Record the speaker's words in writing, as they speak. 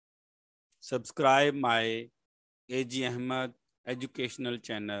subscribe my AG Ahmed educational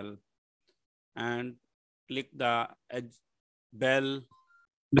channel and click the bell.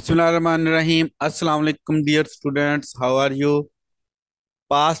 Bismillahirrahmanirrahim. Assalamu alaikum dear students. How are you?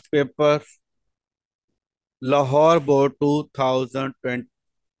 Past paper Lahore Board 2020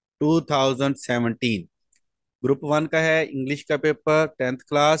 2017 group 1 का है English का paper 10th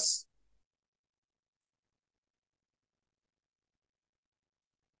class.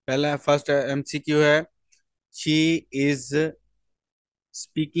 पहला first MCQ है she is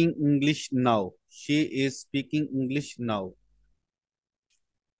speaking English now. She is speaking English now.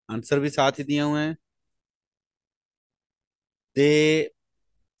 Answer भी साथ ही दिए हुए हैं। दे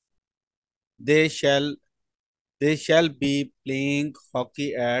दे शैल दे shall be playing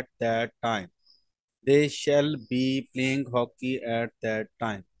hockey at that time. They shall be playing hockey at that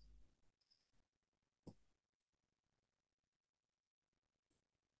time.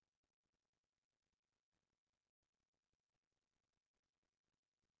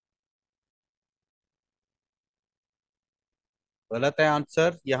 गलत है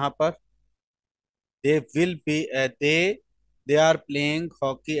answer यहाँ पर। They will be they are playing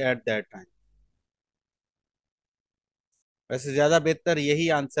hockey at that time. वैसे ज्यादा बेहतर यही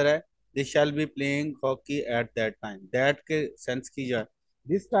आंसर है। दे shall be playing hockey at that time. That के सेंस की जाए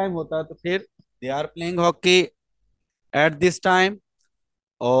दिस टाइम होता तो फिर they are playing hockey at this time.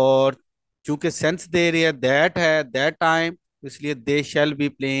 और चूंकि सेंस दे रही है दैट टाइम, इसलिए दे shall be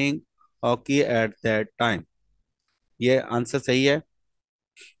playing hockey at that time. ये आंसर सही है।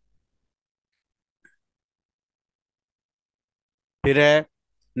 फिर है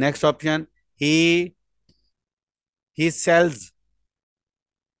next option he sales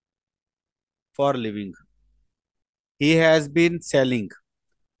for living. He has been selling.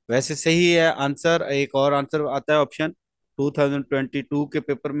 वैसे सही है आंसर। एक और आंसर आता है ऑप्शन 2022 के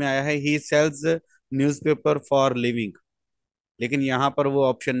पेपर में आया है ही सेल्स न्यूज़पेपर फॉर लिविंग। लेकिन यहाँ पर वो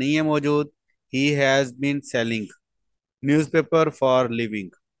ऑप्शन नहीं है मौजूद। He has been selling newspaper for living.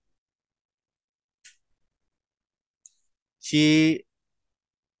 She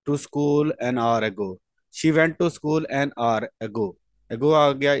to school an hour एगो। She went to school an hour एगो। एगो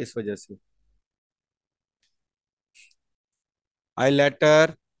आ गया इस वजह से। आई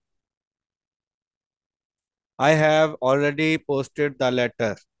letter I have already posted the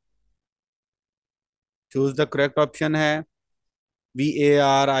letter. Choose the correct option है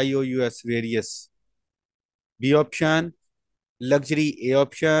VARIOUS various. B option luxury. A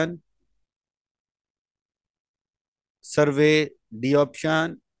option survey. D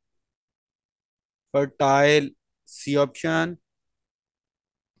option fertile. C option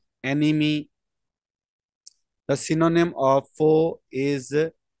enemy. The synonym of foe is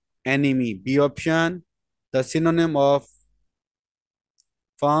enemy. B option the synonym of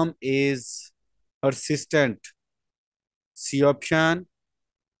firm is persistent. C option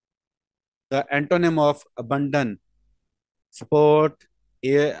the antonym of abundant support.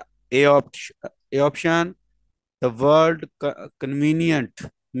 A, A option the word convenient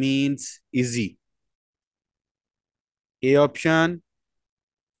means easy. A option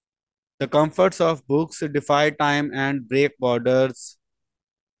the comforts of books defy time and break borders.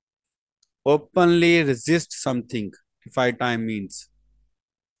 Openly resist something. Defy time means.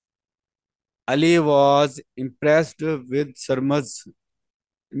 Ali was impressed with Sarmaz।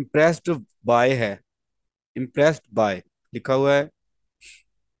 impressed by है। impressed by लिखा हुआ है।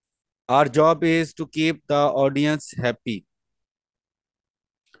 Our job is to keep the audience happy।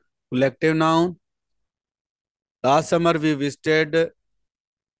 collective noun। Last summer we visited।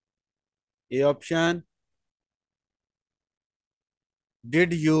 A option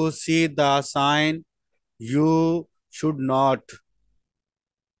did you see the sign you should not।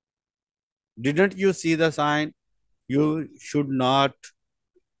 didn't you see the sign you should not।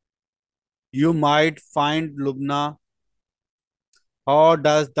 you might find Lubna। how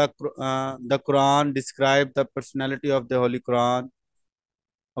does the Quran describe the personality of the Holy Quran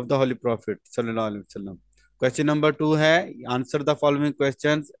of the Holy Prophet sallallahu alaihi wasallam। Question number 2 है answer the following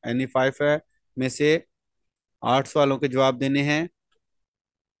questions. Any 5 है में से 8 सवालों के जवाब देने हैं।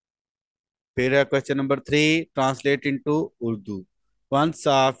 फिर है question number 3 translate into Urdu. Once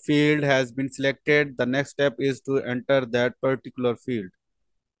a field has been selected the next step is to enter that particular field.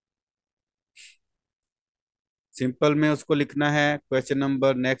 Simple में उसको लिखना है। क्वेश्चन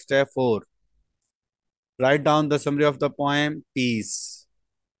नंबर नेक्स्ट है 4 write down the summary of the poem piece.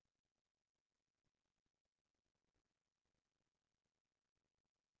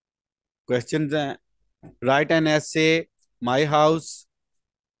 Question right N essay my house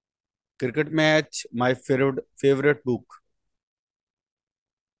cricket match my favourite book.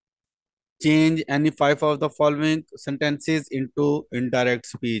 Change any five of the following sentences into indirect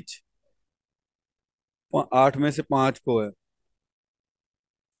speech. आठ में से पांच को है।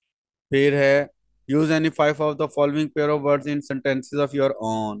 फिर है use any five of the following pair of words in sentences of your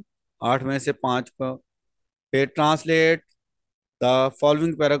own. आठ में से पांच को। फिर translate the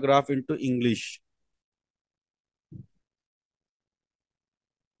following paragraph into English.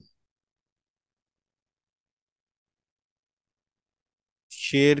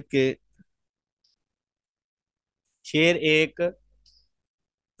 शेर के शेर एक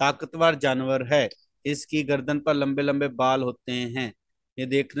ताकतवर जानवर है। इसकी गर्दन पर लंबे लंबे बाल होते हैं। ये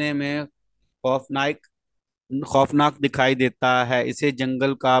देखने में खौफनाक खौफनाक दिखाई देता है। इसे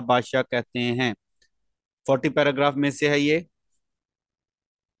जंगल का बादशाह कहते हैं। 40 पैराग्राफ में से है ये।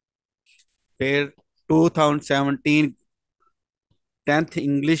 फिर 2017 10th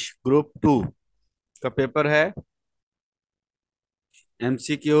इंग्लिश ग्रुप 2 का पेपर है।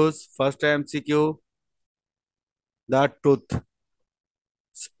 एमसीक्यूज। फर्स्ट है MCQ. The truth.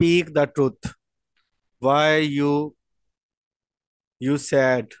 Speak the truth. Why you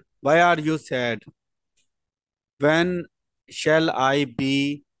sad. Y are you sad. When shall I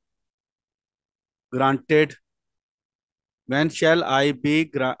be granted? When shall I be?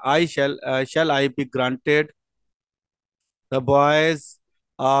 I shall I be granted? The boys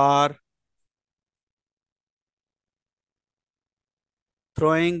are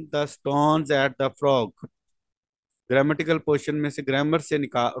throwing the stones at the frog. Grammatical portion में से grammar से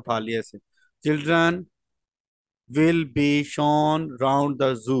निकाल उठा लिया इसे। Children will be shown round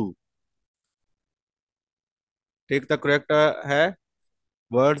the zoo. Take the correct है।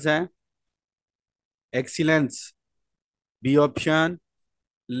 Words हैं excellence B option,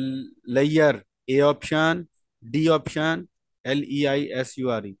 layer A option, D option,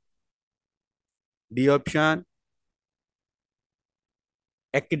 LEISURE D option,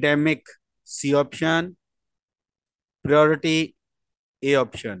 academic C option, priority A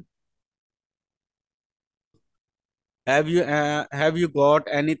option. Have you got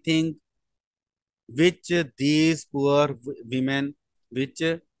anything which these poor women which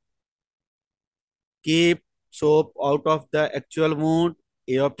keep soap out of the actual wound?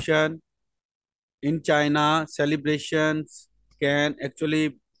 A option. In China, celebrations can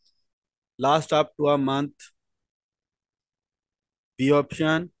actually last up to a month. B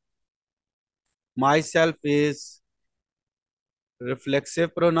option. Myself is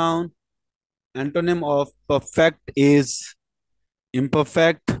reflexive pronoun. Antonym of perfect is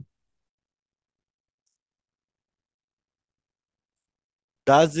imperfect.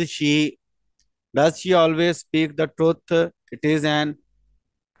 Does she does she always speak the truth? It is an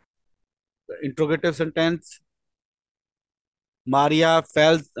interrogative sentence. Maria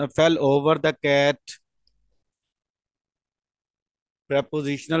fell over the cat.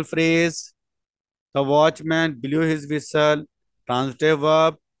 Prepositional phrase. The watchman blew his whistle. Transitive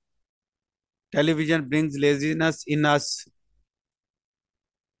verb. Television brings laziness in us.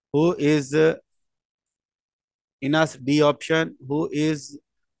 Who is in us? D option. Who is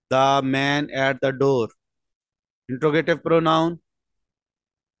the man at the door? Interrogative pronoun.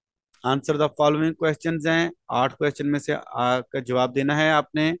 Answer the following questions हैं। 8 question में से का जवाब देना है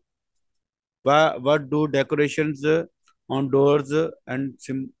आपने। What do decorations on doors and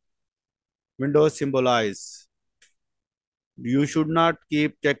Windows symbolize? You should not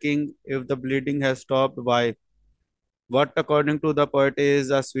keep checking if the bleeding has stopped. Why? What according to the poet is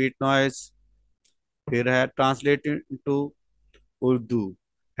a sweet noise? फिर है translated into Urdu.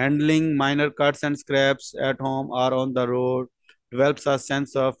 Handling minor cuts and scrapes at home or on the road develops a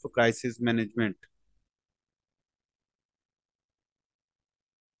sense of crisis management.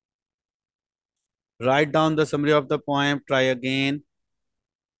 Write down the summary of the poem. Try again.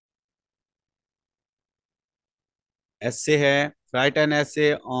 Essay है. Write an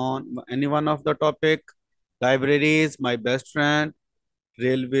essay on any one of the topic. Library is my best friend.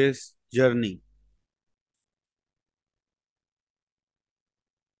 Railways journey.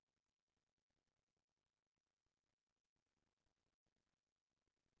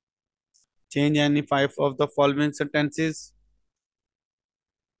 Change any five of the following sentences.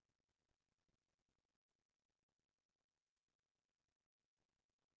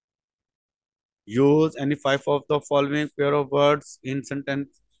 Use any five of the following pair of words in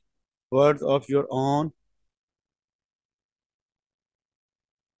sentence words of your own.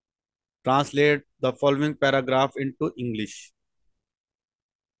 Translate the following paragraph into English.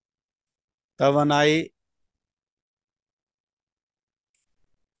 तवानाई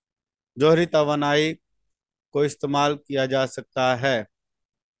जोहरी तवानाई को इस्तेमाल किया जा सकता है।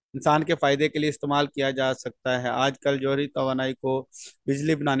 इंसान के फायदे के लिए इस्तेमाल किया जा सकता है। आजकल जौहरी तवानाई को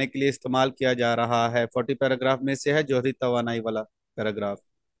बिजली बनाने के लिए इस्तेमाल किया जा रहा है। 40 पैराग्राफ में से है जौहरी तवानाई वाला paragraph.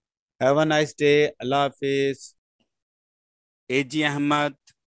 Have a nice day. Allah Hafiz. AG Ahmad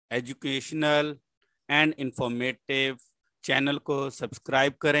educational and informative channel को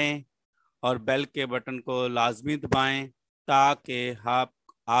सब्सक्राइब करें और बेल के बटन को लाजमी दबाएं ताकि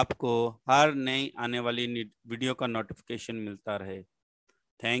आपको हर नई आने वाली वीडियो का नोटिफिकेशन मिलता रहे।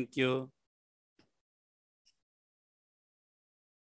 Thank you.